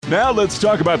Now let's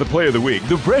talk about the play of the week.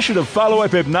 The pressure to follow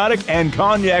up Hypnotic and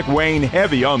Cognac weighing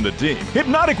heavy on the team.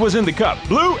 Hypnotic was in the cup,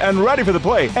 blue and ready for the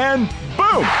play, and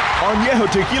boom!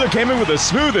 Añejo Tequila came in with a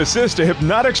smooth assist to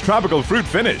Hypnotic's tropical fruit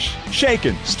finish.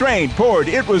 Shaken, strained, poured,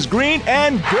 it was green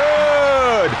and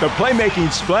good! The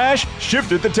playmaking splash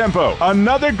shifted the tempo.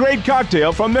 Another great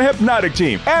cocktail from the Hypnotic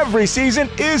team. Every season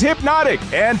is Hypnotic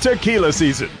and tequila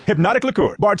season. Hypnotic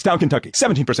Liqueur, Bardstown, Kentucky.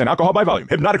 17% alcohol by volume.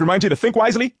 Hypnotic reminds you to think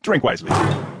wisely, drink wisely.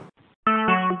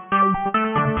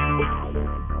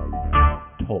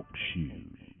 Talk shoes.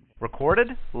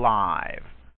 Recorded live.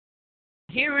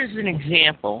 Here is an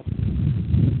example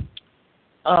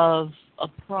of a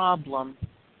problem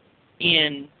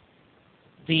in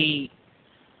the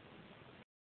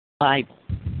Bible.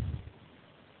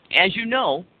 As you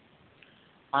know,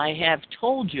 I have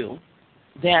told you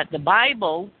that the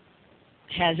Bible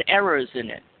has errors in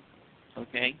it,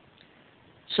 okay?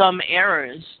 Some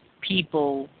errors,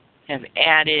 people have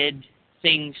added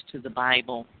things to the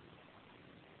Bible.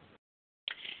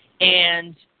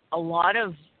 And a lot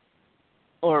of,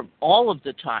 or all of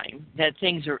the time, that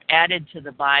things are added to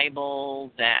the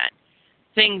Bible, that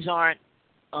things aren't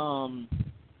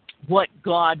what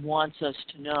God wants us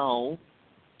to know,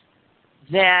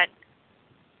 that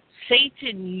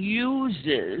Satan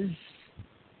uses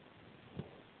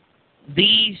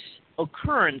these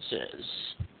occurrences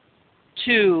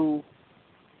to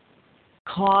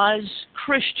cause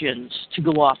Christians to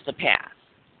go off the path.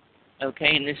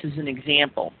 Okay, and this is an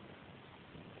example.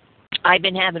 I've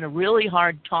been having a really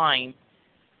hard time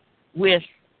with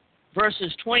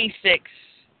verses 26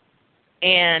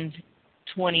 and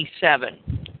 27,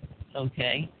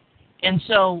 okay? And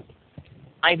so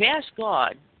I've asked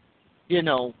God,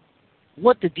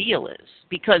 what the deal is,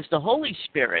 because the Holy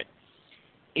Spirit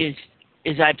is,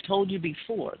 as I've told you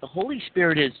before, the Holy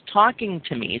Spirit is talking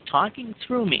to me, talking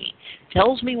through me,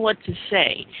 tells me what to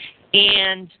say,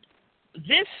 and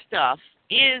this stuff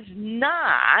is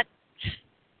not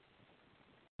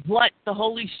what the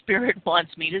Holy Spirit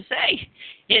wants me to say.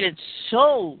 And it's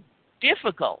so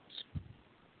difficult.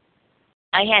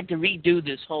 I had to redo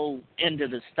this whole end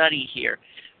of the study here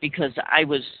because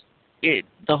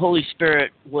the Holy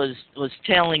Spirit was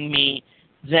telling me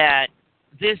that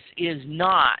this is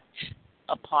not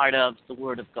a part of the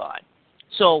Word of God.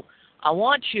 So I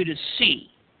want you to see,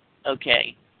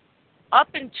 okay, up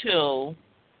until,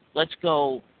 let's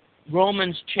go,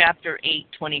 Romans chapter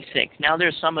 8:26. Now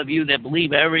there's some of you that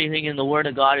believe everything in the Word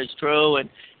of God is true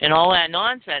and all that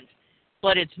nonsense,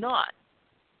 but it's not.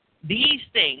 These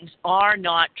things are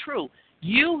not true.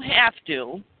 You have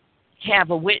to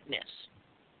have a witness.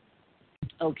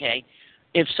 Okay?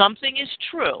 If something is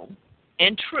true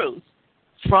and truth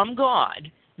from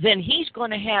God, then He's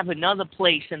going to have another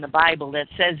place in the Bible that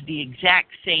says the exact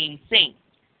same thing.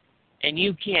 And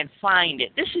you can't find it.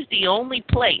 This is the only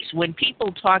place when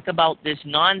people talk about this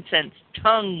nonsense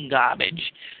tongue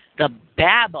garbage, the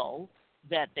babble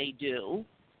that they do,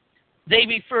 they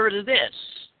refer to this.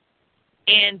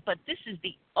 But this is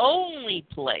the only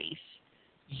place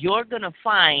you're going to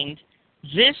find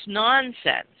this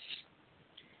nonsense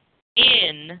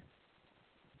in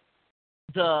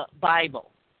the Bible,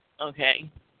 okay,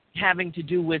 having to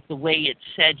do with the way it's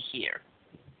said here,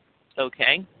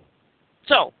 okay?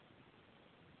 So,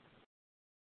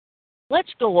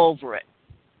 let's go over it,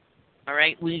 all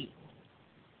right? We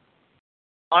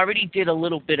already did a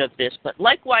little bit of this, but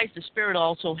likewise the Spirit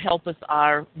also helpeth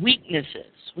our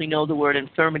weaknesses. We know the word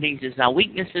infirmities is our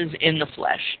weaknesses in the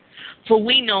flesh. For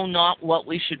we know not what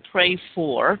we should pray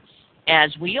for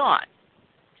as we ought.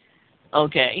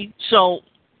 Okay, so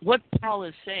what Paul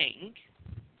is saying,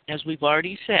 as we've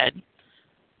already said,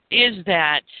 is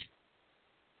that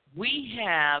we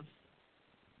have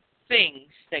things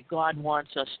that God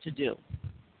wants us to do.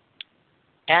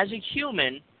 As a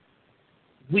human,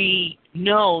 we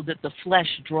know that the flesh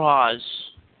draws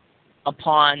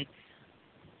upon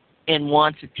and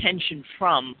wants attention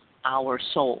from our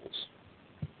souls.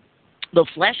 The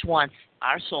flesh wants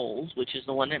our souls, which is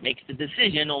the one that makes the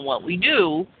decision on what we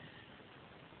do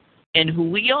and who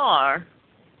we are.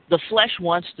 The flesh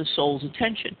wants the soul's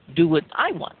attention. Do what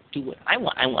I want. Do what I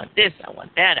want. I want this. I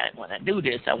want that. I want to do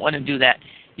this. I want to do that.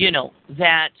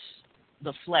 That's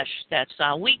the flesh. That's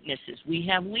our weaknesses. We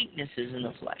have weaknesses in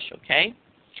the flesh, okay?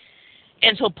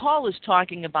 And so Paul is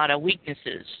talking about our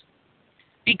weaknesses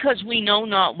because we know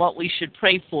not what we should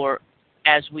pray for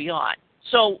as we ought.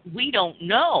 So we don't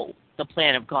know the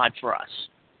plan of God for us.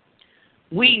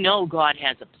 We know God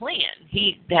has a plan,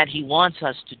 that He wants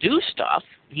us to do stuff.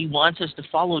 He wants us to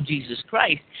follow Jesus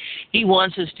Christ. He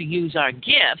wants us to use our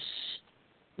gifts.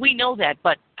 We know that,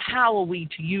 but how are we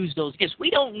to use those gifts?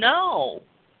 We don't know.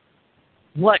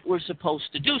 what we're supposed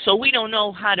to do. So we don't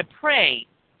know how to pray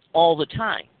all the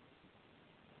time.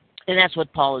 And that's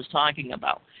what Paul is talking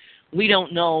about. We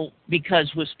don't know because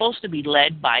we're supposed to be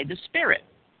led by the Spirit.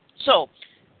 So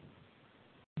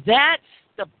that's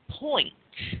the point,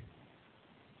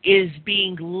 is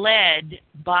being led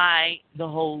by the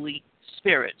Holy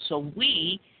Spirit. So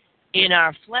we, in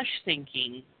our flesh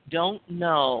thinking, don't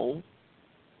know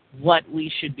what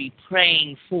we should be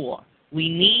praying for. We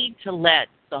need to let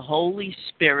the Holy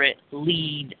Spirit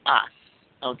lead us,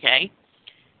 okay?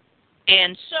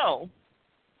 And so,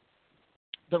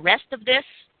 the rest of this,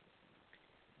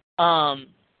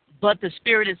 but the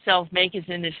Spirit itself maketh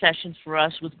intercessions for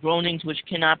us with groanings which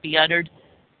cannot be uttered,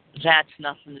 that's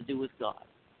nothing to do with God,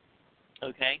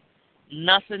 okay?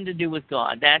 Nothing to do with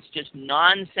God. That's just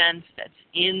nonsense that's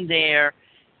in there,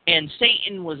 and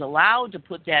Satan was allowed to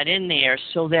put that in there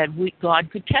so that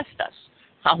God could test us.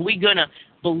 Are we going to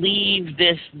believe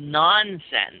this nonsense,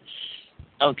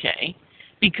 okay?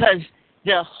 Because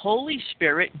the Holy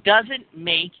Spirit doesn't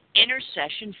make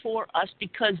intercession for us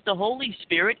because the Holy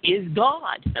Spirit is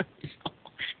God.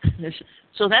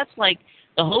 So that's like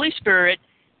the Holy Spirit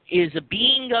is a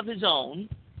being of his own,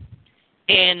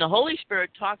 and the Holy Spirit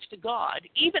talks to God,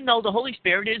 even though the Holy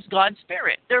Spirit is God's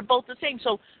Spirit. They're both the same.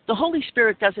 So the Holy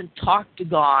Spirit doesn't talk to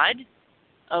God,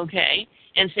 okay,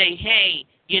 and say, hey,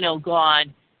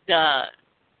 God,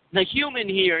 the human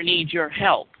here needs your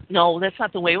help. No, that's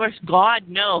not the way it works. God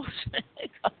knows.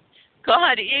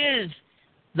 God is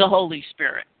the Holy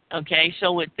Spirit, okay?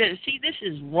 So this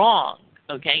is wrong,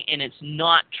 okay, and it's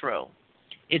not true.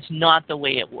 It's not the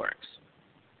way it works.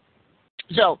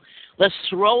 So let's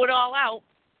throw it all out.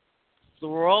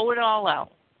 Throw it all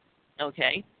out,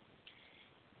 okay?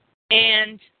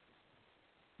 And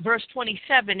verse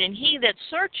 27, and he that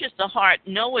searcheth the heart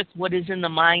knoweth what is in the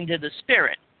mind of the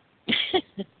Spirit.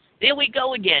 There we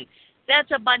go again.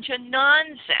 That's a bunch of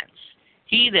nonsense.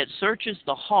 He that searches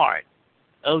the heart,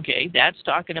 okay, that's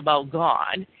talking about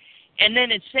God. And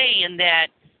then it's saying that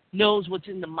knows what's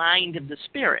in the mind of the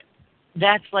Spirit.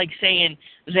 That's like saying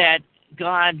that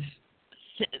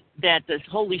that the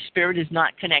Holy Spirit is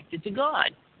not connected to God.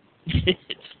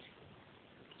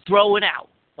 Throw it out,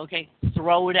 okay?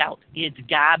 Throw it out. It's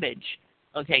garbage,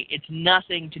 okay? It's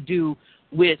nothing to do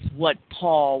with what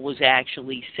Paul was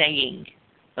actually saying,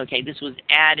 okay? This was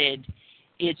added.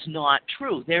 It's not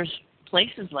true. There's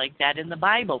places like that in the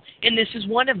Bible, and this is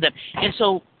one of them. And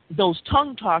so those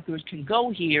tongue talkers can go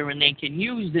here and they can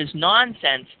use this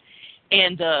nonsense,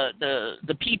 and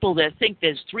the people that think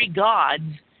there's three gods,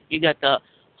 you got the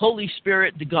Holy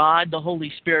Spirit, the God, the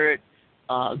Holy Spirit,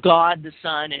 God the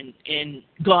Son, and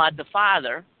God the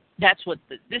Father. That's what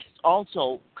this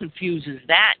also confuses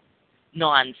that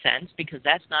nonsense, because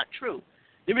that's not true.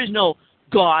 There is no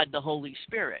God the Holy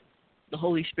Spirit. The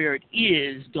Holy Spirit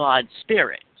is God's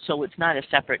Spirit, so it's not a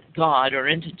separate God or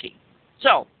entity.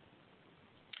 So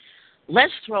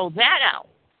let's throw that out,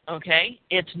 okay?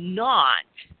 It's not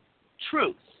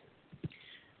truth,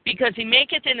 because he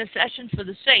maketh intercession for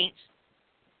the saints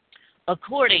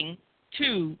according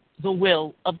to the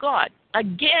will of God.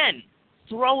 Again,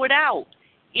 throw it out.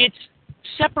 It's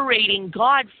separating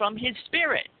God from his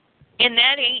Spirit, and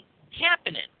that ain't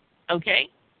happening, okay?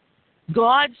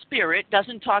 God's Spirit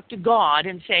doesn't talk to God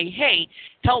and say, hey,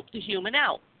 help the human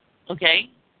out, okay?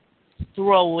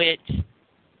 Throw it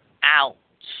out,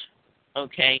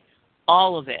 okay?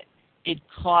 All of it. It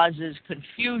causes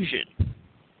confusion,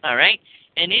 all right?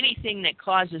 And anything that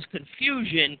causes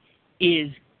confusion is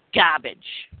garbage,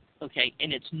 okay?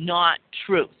 And it's not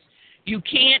truth. You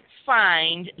can't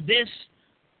find this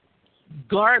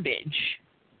garbage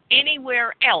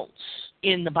anywhere else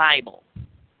in the Bible,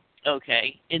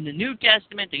 okay? In the New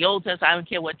Testament, the Old Testament, I don't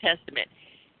care what testament.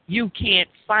 You can't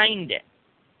find it.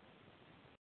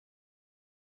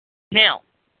 Now,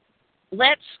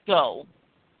 let's go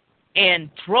and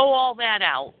throw all that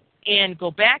out and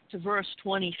go back to verse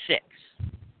 26,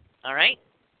 all right?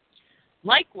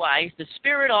 Likewise, the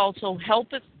Spirit also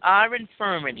helpeth our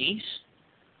infirmities,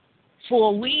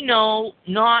 for we know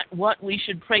not what we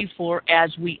should pray for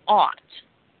as we ought.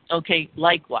 Okay,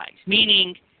 likewise,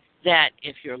 meaning that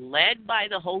if you're led by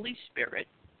the Holy Spirit,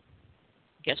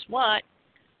 guess what?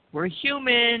 We're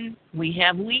human, we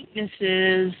have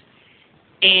weaknesses,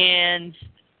 and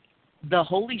the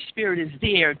Holy Spirit is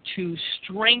there to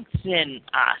strengthen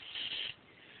us,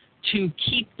 to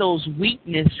keep those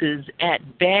weaknesses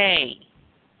at bay.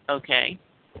 Okay?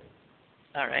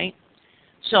 All right?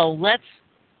 So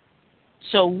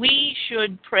we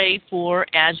should pray for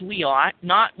as we ought,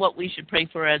 not what we should pray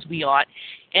for as we ought.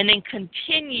 And then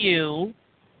continue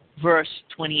verse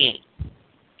 28.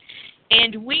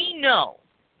 And we know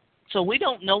So we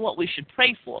don't know what we should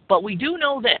pray for. But we do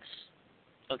know this,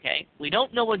 okay? We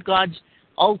don't know what God's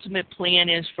ultimate plan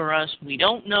is for us. We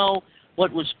don't know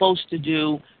what we're supposed to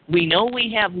do. We know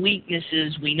we have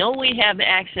weaknesses. We know we have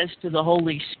access to the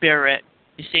Holy Spirit.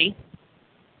 You see?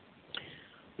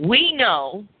 We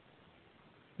know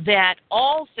that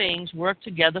all things work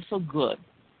together for good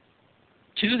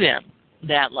to them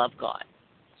that love God.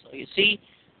 So you see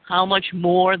how much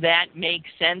more that makes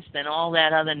sense than all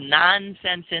that other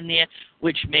nonsense in there,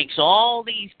 which makes all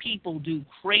these people do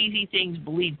crazy things,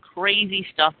 believe crazy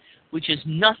stuff, which has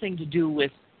nothing to do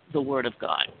with the Word of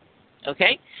God.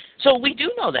 Okay? So we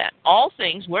do know that. All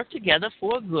things work together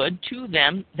for good to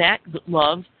them that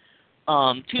love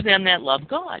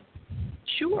God.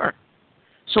 Sure.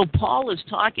 So Paul is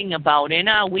talking about in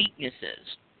our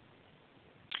weaknesses,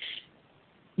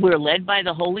 we're led by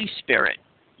the Holy Spirit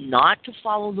not to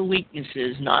follow the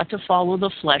weaknesses, not to follow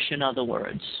the flesh, in other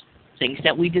words, things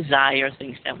that we desire,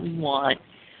 things that we want.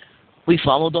 We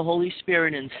follow the Holy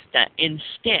Spirit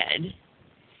instead,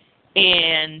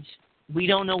 and we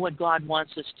don't know what God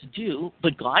wants us to do,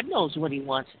 but God knows what He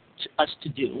wants us to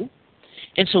do.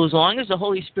 And so as long as the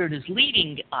Holy Spirit is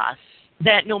leading us,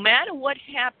 that no matter what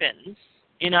happens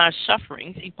in our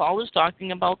suffering, see, Paul is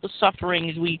talking about the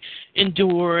sufferings we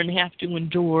endure and have to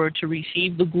endure to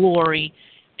receive the glory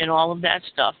and all of that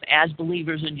stuff as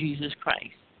believers in Jesus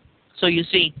Christ. So you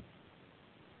see,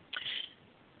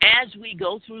 as we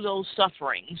go through those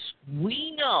sufferings,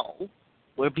 we know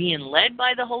we're being led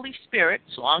by the Holy Spirit,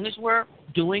 as long as we're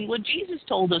doing what Jesus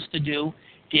told us to do,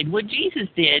 did what Jesus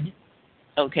did,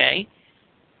 okay,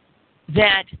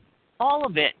 that all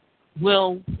of it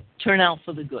will turn out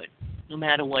for the good, no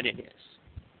matter what it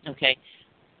is, okay,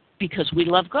 because we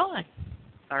love God,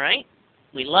 all right?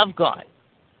 We love God.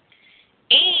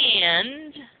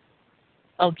 And,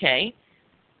 okay,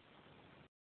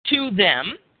 to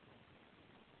them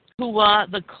who are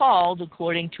the called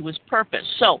according to His purpose.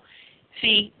 So,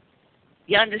 see,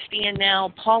 you understand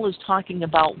now, Paul is talking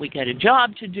about we got a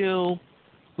job to do,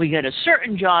 we got a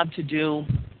certain job to do,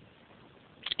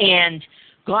 and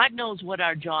God knows what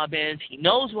our job is. He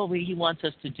knows what He wants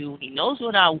us to do. He knows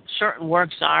what our certain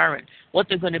works are and what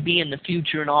they're going to be in the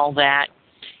future and all that.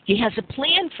 He has a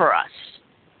plan for us.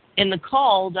 And the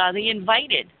called are the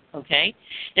invited, okay?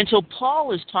 And so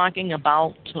Paul is talking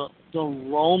about the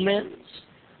Romans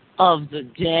of the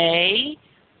day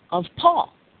of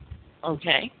Paul,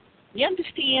 okay? You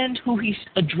understand who he's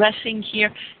addressing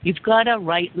here? You've got to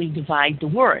rightly divide the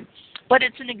word. But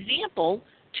it's an example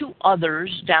to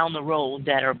others down the road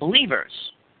that are believers.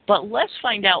 But let's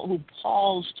find out who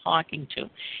Paul's talking to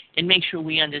and make sure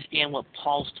we understand what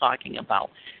Paul's talking about.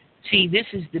 See, this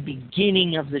is the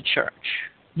beginning of the church.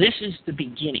 This is the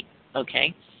beginning,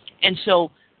 okay? And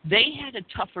so they had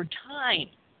a tougher time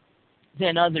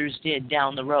than others did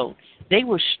down the road. They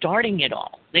were starting it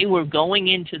all. They were going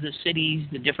into the cities,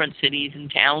 the different cities and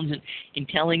towns, and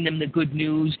telling them the good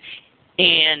news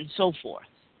and so forth,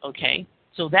 okay?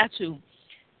 So that's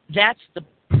the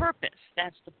purpose.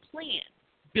 That's the plan,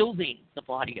 building the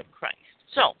body of Christ.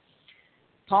 So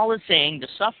Paul is saying the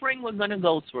suffering we're going to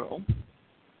go through,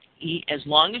 as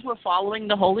long as we're following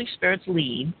the Holy Spirit's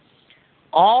lead,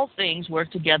 all things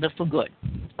work together for good,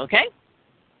 okay?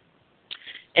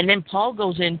 And then Paul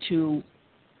goes into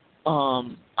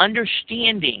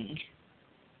understanding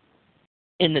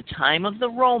in the time of the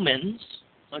Romans,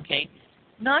 okay,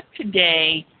 not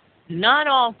today, not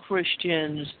all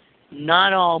Christians,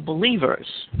 not all believers.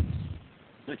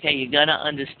 Okay, you got to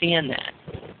understand that,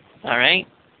 all right?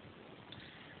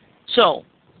 So,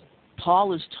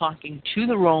 Paul is talking to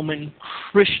the Roman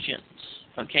Christians,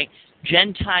 okay,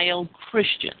 Gentile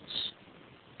Christians,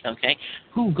 okay,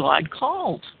 who God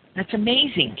called. That's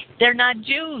amazing. They're not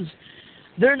Jews.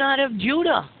 They're not of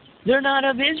Judah. They're not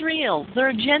of Israel.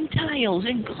 They're Gentiles,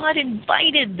 and God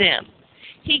invited them.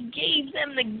 He gave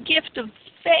them the gift of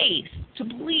faith to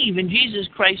believe in Jesus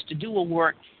Christ, to do a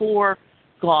work for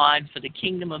God, for the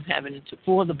kingdom of heaven,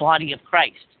 for the body of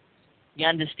Christ. You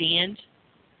understand?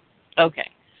 Okay.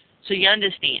 So you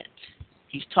understand.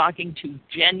 He's talking to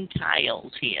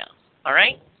Gentiles here. All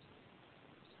right?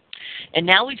 And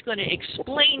now he's going to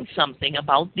explain something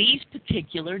about these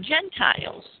particular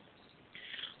Gentiles.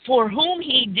 For whom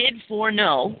he did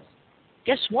foreknow,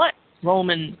 guess what,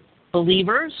 Roman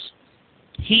believers?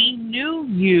 He knew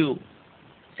you.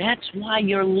 That's why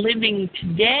you're living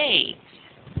today.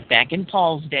 Back in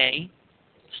Paul's day,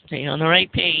 stay on the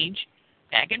right page,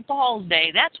 back in Paul's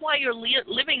day, that's why you're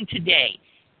living today.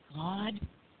 God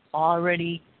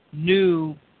already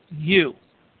knew you.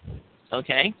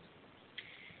 Okay?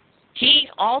 He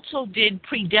also did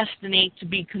predestinate to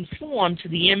be conformed to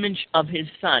the image of his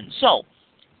Son. So,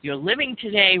 you're living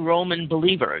today, Roman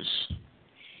believers,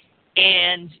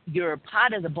 and you're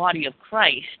part of the body of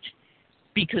Christ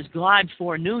because God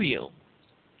foreknew you.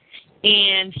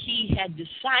 And he had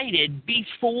decided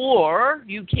before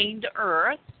you came to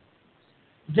earth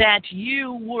that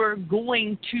you were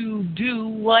going to do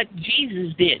what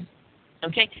Jesus did.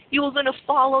 Okay? You were going to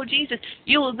follow Jesus.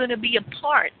 You were going to be a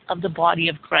part of the body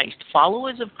of Christ.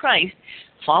 Followers of Christ,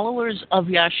 followers of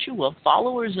Yeshua,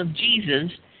 followers of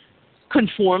Jesus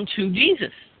conform to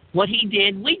Jesus. What he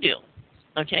did, we do.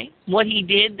 Okay? What he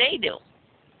did, they do.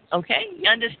 Okay? You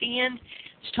understand?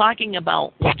 It's talking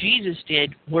about what Jesus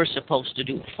did, we're supposed to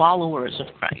do. Followers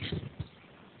of Christ.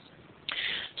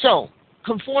 So,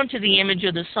 conform to the image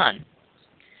of the Son,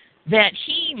 that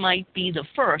he might be the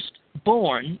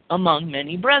firstborn among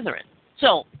many brethren.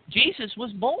 So, Jesus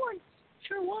was born.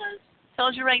 Sure was.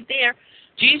 Tells you right there.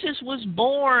 Jesus was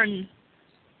born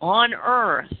on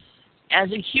earth as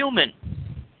a human,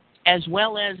 as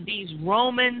well as these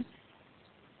Roman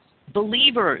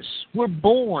believers were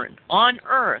born on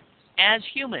earth as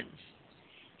humans.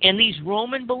 And these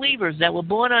Roman believers that were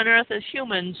born on earth as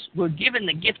humans were given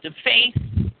the gift of faith,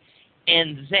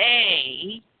 and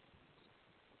they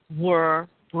were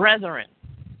brethren.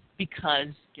 Because,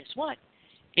 guess what?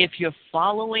 If you're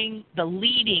following the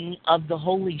leading of the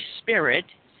Holy Spirit,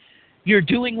 you're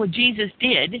doing what Jesus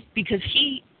did because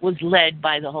he was led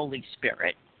by the Holy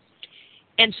Spirit.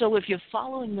 And so if you're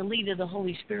following the lead of the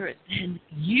Holy Spirit, then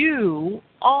you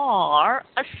are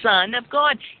a son of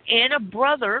God and a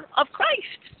brother of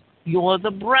Christ. You're the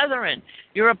brethren.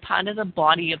 You're a part of the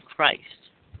body of Christ.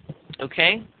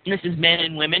 Okay? And this is men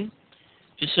and women.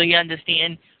 Just so you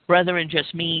understand, brethren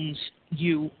just means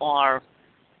you are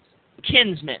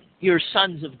kinsmen. You're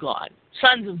sons of God.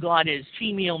 Sons of God is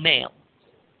female, male.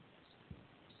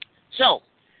 So,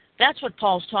 that's what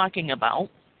Paul's talking about.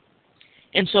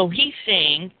 And so he's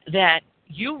saying that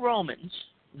you Romans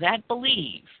that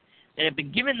believe, that have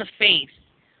been given the faith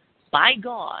by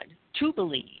God to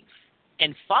believe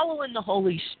and follow in the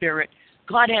Holy Spirit,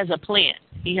 God has a plan.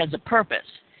 He has a purpose.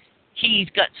 He's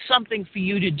got something for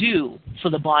you to do for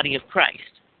the body of Christ.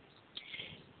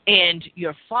 And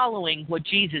you're following what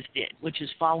Jesus did, which is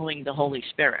following the Holy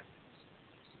Spirit.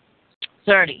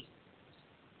 30.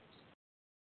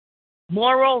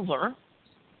 Moreover,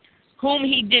 whom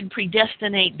he did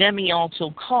predestinate, them he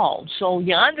also called. So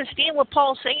you understand what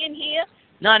Paul's saying here?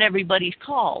 Not everybody's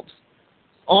called.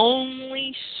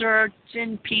 Only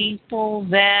certain people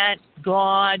that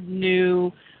God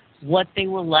knew what they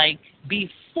were like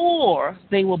before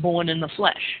they were born in the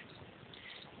flesh.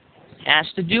 Has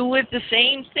to do with the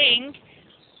same thing.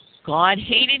 God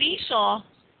hated Esau,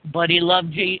 but he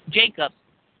loved Jacob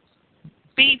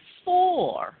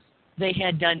before they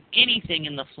had done anything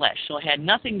in the flesh. So it had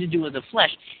nothing to do with the flesh.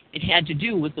 It had to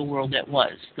do with the world that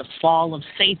was, the fall of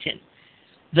Satan.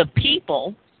 The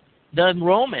people, the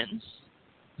Romans,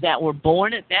 that were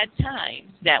born at that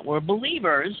time, that were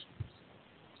believers,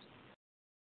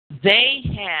 they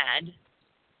had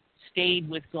stayed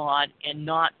with God and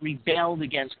not rebelled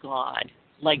against God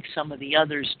like some of the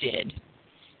others did.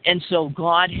 And so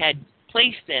God had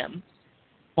placed them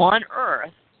on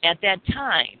earth at that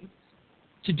time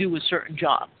to do a certain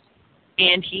job.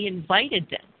 And he invited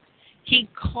them. He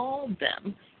called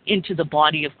them into the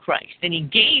body of Christ. And he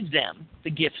gave them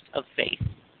the gift of faith.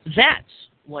 That's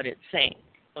what it's saying.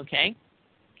 Okay?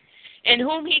 And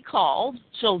whom he called,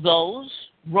 so those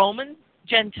Roman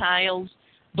Gentiles,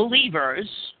 believers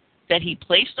that he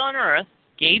placed on earth,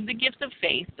 gave the gift of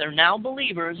faith, they're now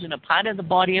believers and a part of the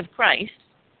body of Christ,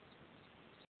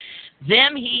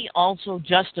 them he also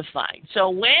justified. So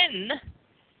when,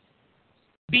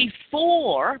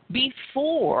 before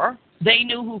they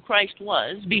knew who Christ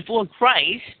was, before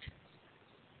Christ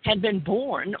had been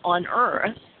born on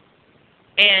earth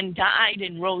and died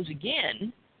and rose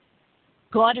again,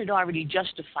 God had already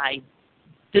justified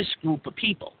this group of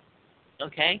people.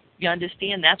 Okay? You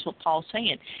understand? That's what Paul's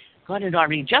saying. God had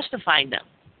already justified them.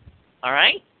 All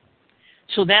right?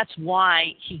 So that's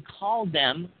why he called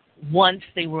them once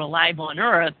they were alive on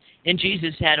earth and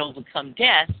Jesus had overcome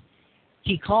death.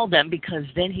 He called them because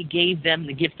then he gave them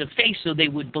the gift of faith so they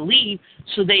would believe,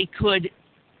 so they could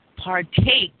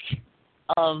partake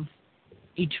of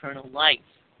eternal life,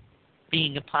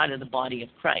 being a part of the body of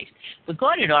Christ. But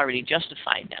God had already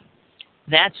justified them.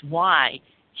 That's why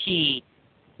he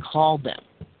called them.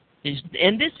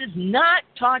 And this is not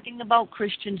talking about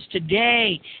Christians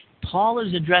today. Paul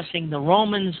is addressing the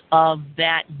Romans of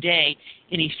that day,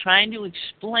 and he's trying to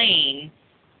explain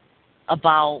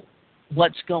about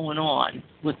what's going on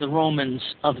with the Romans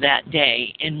of that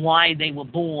day and why they were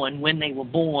born, when they were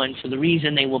born, for the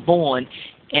reason they were born,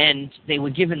 and they were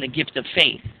given the gift of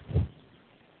faith.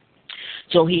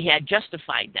 So he had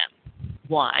justified them.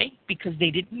 Why? Because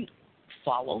they didn't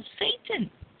follow Satan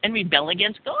and rebel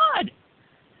against God.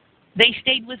 They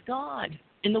stayed with God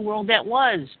in the world that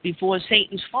was. Before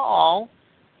Satan's fall,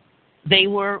 they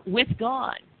were with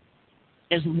God,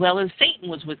 as well as Satan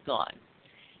was with God.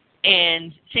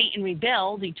 And Satan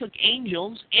rebelled. He took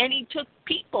angels, and he took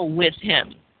people with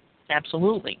him.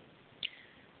 Absolutely.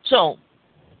 So,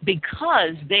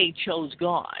 because they chose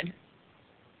God,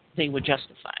 they were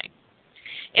justified.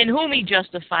 And whom he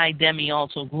justified, them he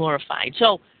also glorified.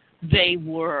 So, they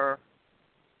were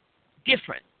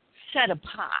different, set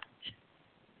apart.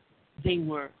 They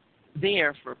were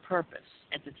there for a purpose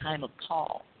at the time of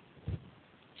Paul,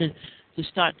 to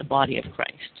start the body of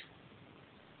Christ.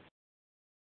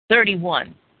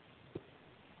 31.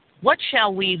 What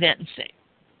shall we then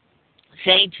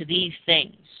say to these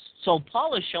things? So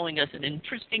Paul is showing us an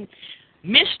interesting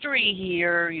mystery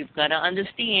here. You've got to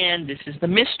understand, this is the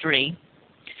mystery.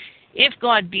 If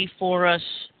God be for us,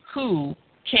 who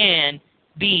can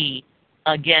be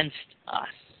against us?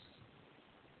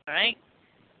 All right?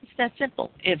 It's that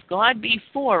simple. If God be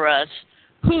for us,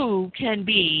 who can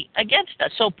be against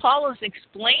us? So Paul is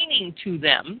explaining to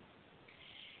them,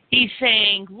 he's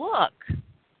saying, look,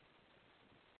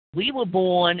 we were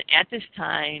born at this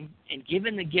time and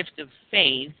given the gift of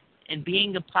faith and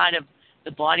being a part of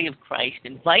the body of Christ,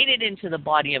 invited into the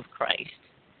body of Christ,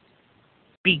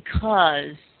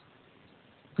 because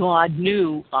God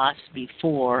knew us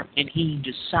before and he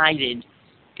decided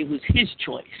it was his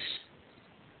choice,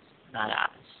 not ours.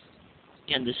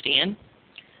 You understand?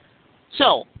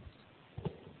 So,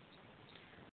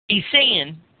 he's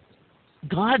saying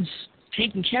God's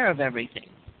taking care of everything.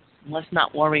 Let's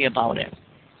not worry about it.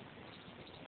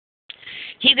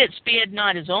 He that spared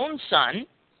not his own son,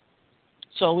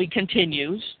 so he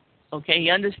continues, okay, he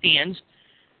understands,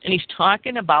 and he's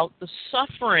talking about the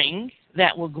suffering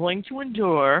that we're going to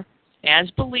endure as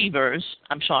believers,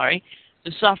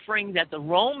 the suffering that the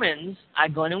Romans are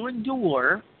going to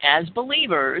endure as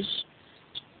believers,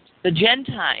 the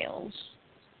Gentiles,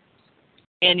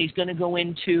 and he's going to go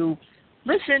into,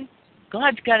 listen,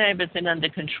 God's got everything under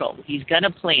control. He's got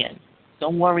a plan.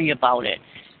 Don't worry about it.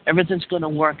 Everything's going to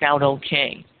work out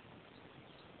okay.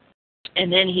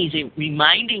 And then he's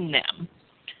reminding them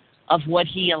of what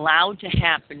he allowed to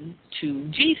happen to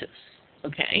Jesus,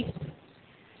 okay?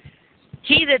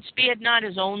 He that spared not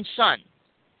his own son,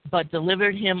 but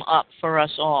delivered him up for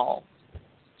us all.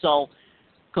 So,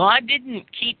 God didn't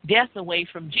keep death away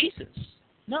from Jesus.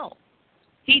 No.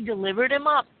 He delivered him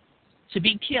up to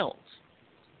be killed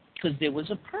because there was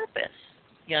a purpose.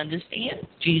 You understand?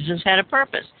 Jesus had a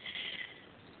purpose.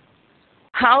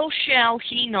 How shall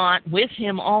he not with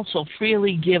him also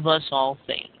freely give us all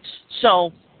things?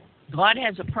 So, God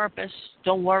has a purpose.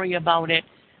 Don't worry about it.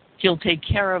 He'll take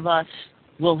care of us.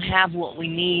 We'll have what we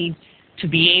need to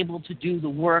be able to do the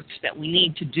works that we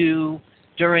need to do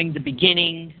during the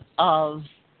beginning of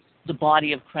the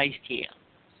body of Christ here.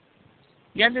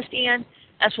 You understand?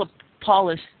 That's what Paul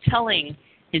is telling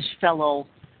his fellow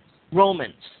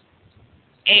Romans.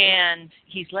 And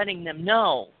he's letting them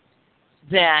know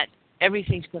that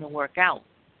everything's going to work out.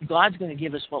 God's going to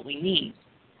give us what we need.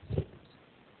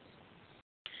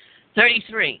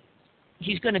 33.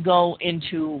 He's going to go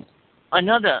into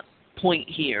another point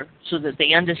here so that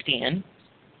they understand.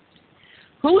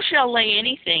 Who shall lay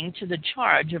anything to the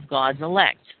charge of God's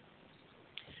elect?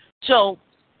 So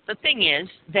the thing is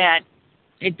that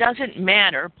it doesn't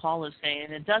matter, Paul is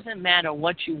saying, it doesn't matter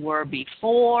what you were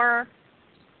before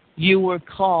you were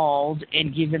called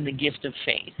and given the gift of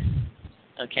faith.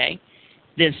 Okay?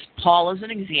 Paul is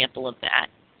an example of that.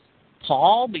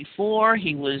 Paul, before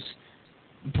he was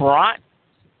brought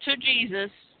to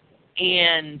Jesus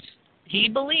and he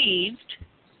believed,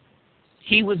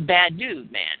 he was a bad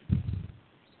dude, man.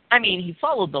 I mean, he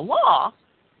followed the law.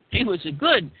 He was a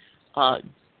good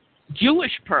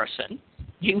Jewish person.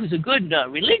 He was a good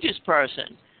religious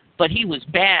person, but he was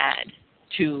bad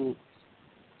to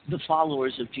the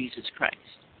followers of Jesus Christ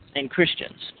and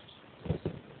Christians.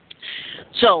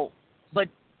 So, but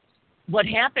what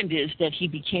happened is that he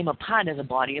became a part of the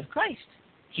body of Christ.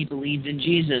 He believed in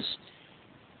Jesus,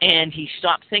 and he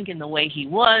stopped thinking the way he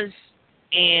was,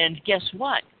 and guess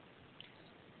what?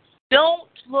 Don't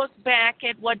look back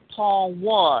at what Paul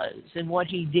was and what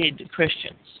he did to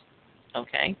Christians.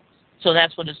 Okay? So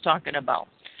that's what it's talking about.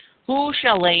 Who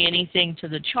shall lay anything to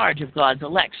the charge of God's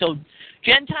elect? So,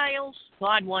 Gentiles,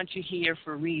 God wants you here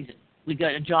for a reason. We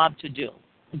got a job to do.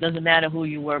 It doesn't matter who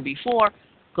you were before.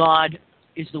 God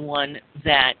is the one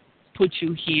that put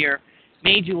you here,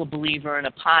 made you a believer and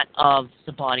a part of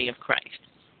the body of Christ.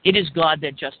 It is God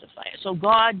that justifies. So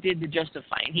God did the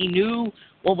justifying. He knew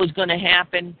what was going to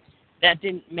happen. That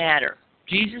didn't matter.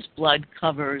 Jesus' blood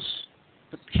covers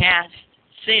the past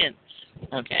sins.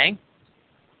 Okay?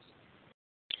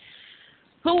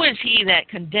 Who is he that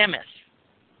condemneth?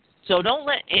 So don't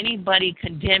let anybody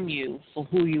condemn you for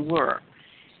who you were.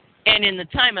 And in the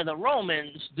time of the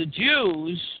Romans, the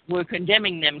Jews were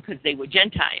condemning them because they were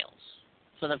Gentiles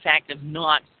for the fact of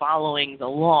not following the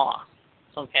law.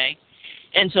 Okay?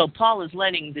 And so Paul is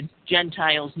letting the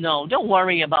Gentiles know, don't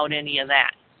worry about any of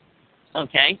that.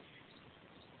 Okay?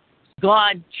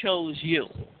 God chose you.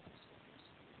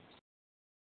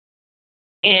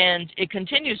 And it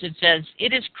continues, it says,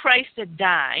 it is Christ that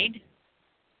died.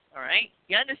 All right?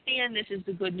 You understand this is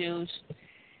the good news?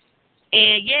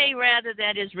 And yea, rather,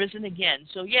 that is risen again.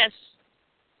 So yes,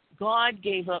 God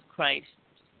gave up Christ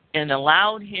and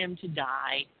allowed him to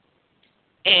die.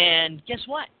 And guess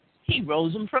what? He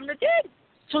rose him from the dead.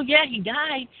 So yeah, he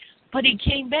died, but he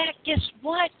came back. Guess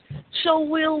what? So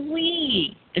will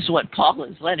we, is what Paul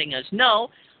is letting us know.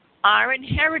 Our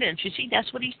inheritance. You see,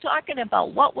 that's what he's talking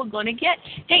about, what we're going to get.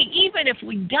 Hey, even if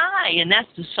we die, and that's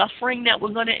the suffering that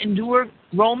we're going to endure,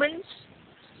 Romans,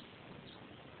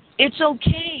 it's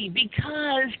okay,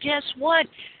 because guess what?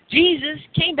 Jesus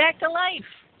came back to life.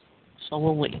 So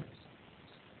will we.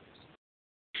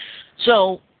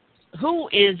 So, who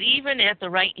is even at the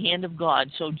right hand of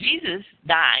God? So Jesus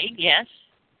died, yes,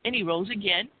 and he rose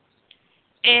again,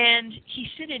 and he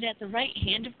sitteth at the right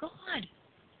hand of God.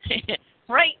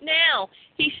 Right now,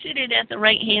 he sitteth at the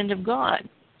right hand of God,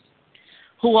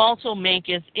 who also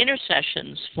maketh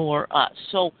intercessions for us.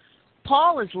 So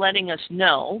Paul is letting us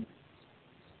know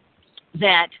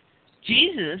that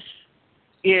Jesus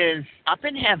is up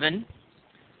in heaven,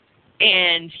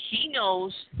 and he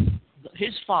knows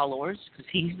his followers, because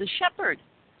he's the shepherd.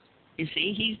 You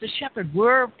see, he's the shepherd.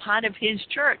 We're part of his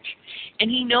church.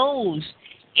 And he knows,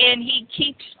 and he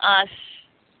keeps us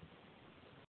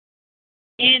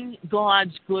in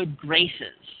God's good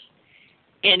graces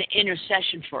in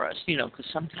intercession for us, you know, because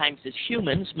sometimes as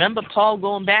humans, remember Paul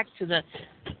going back to the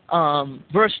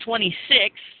verse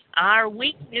 26, our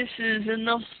weaknesses in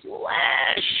the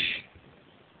flesh.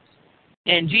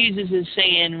 And Jesus is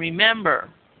saying, remember,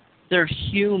 they're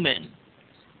human.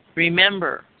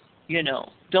 Remember, you know,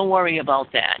 don't worry about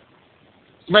that.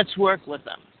 Let's work with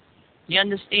them. You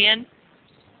understand?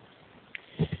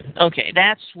 Okay,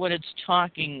 that's what it's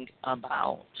talking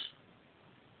about.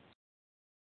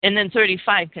 And then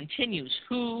 35 continues,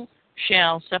 who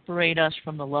shall separate us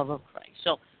from the love of Christ?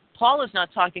 So Paul is not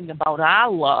talking about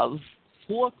our love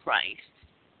for Christ.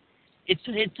 It's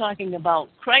talking about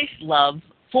Christ's love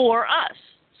for us.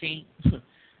 See,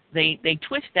 they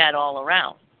twist that all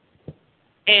around.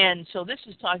 And so this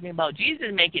is talking about Jesus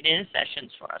making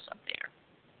intercessions for us up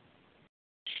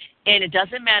there. And it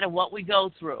doesn't matter what we go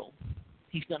through,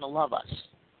 he's going to love us.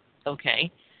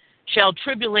 Okay? Shall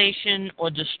tribulation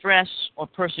or distress or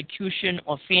persecution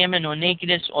or famine or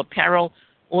nakedness or peril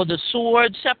or the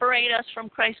sword separate us from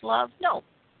Christ's love? No.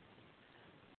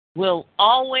 We'll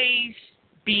always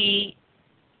be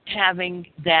having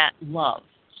that love.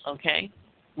 Okay?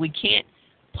 We can't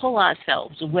pull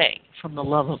ourselves away from the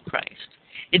love of Christ.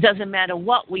 It doesn't matter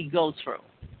what we go through.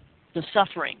 The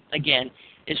suffering, again,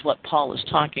 is what Paul is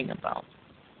talking about.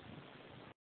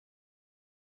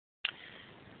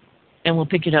 And we'll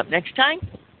pick it up next time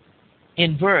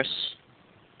in verse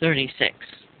 36.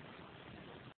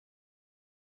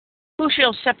 Who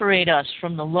shall separate us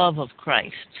from the love of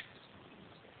Christ?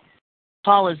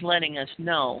 Paul is letting us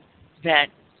know that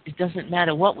it doesn't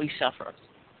matter what we suffer.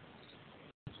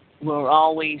 We're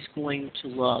always going to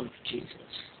love Jesus.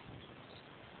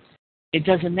 It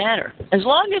doesn't matter. As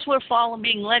long as we're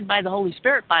being led by the Holy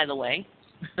Spirit, by the way,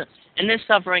 and this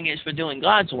suffering is for doing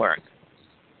God's work.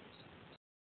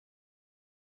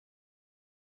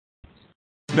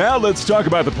 Now let's talk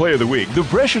about the play of the week. The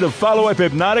pressure to follow up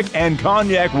Hypnotic and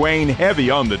Cognac weighing heavy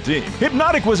on the team.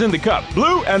 Hypnotic was in the cup,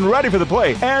 blue and ready for the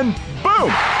play, and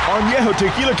boom! Añejo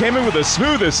Tequila came in with a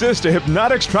smooth assist to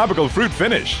Hypnotic's tropical fruit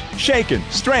finish. Shaken,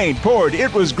 strained, poured,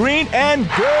 it was green and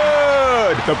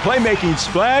good! The playmaking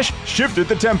splash shifted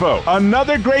the tempo.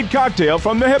 Another great cocktail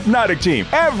from the Hypnotic team.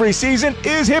 Every season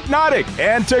is Hypnotic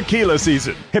and tequila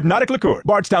season. Hypnotic Liqueur,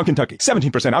 Bardstown, Kentucky.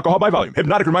 17% alcohol by volume.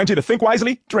 Hypnotic reminds you to think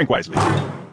wisely, drink wisely.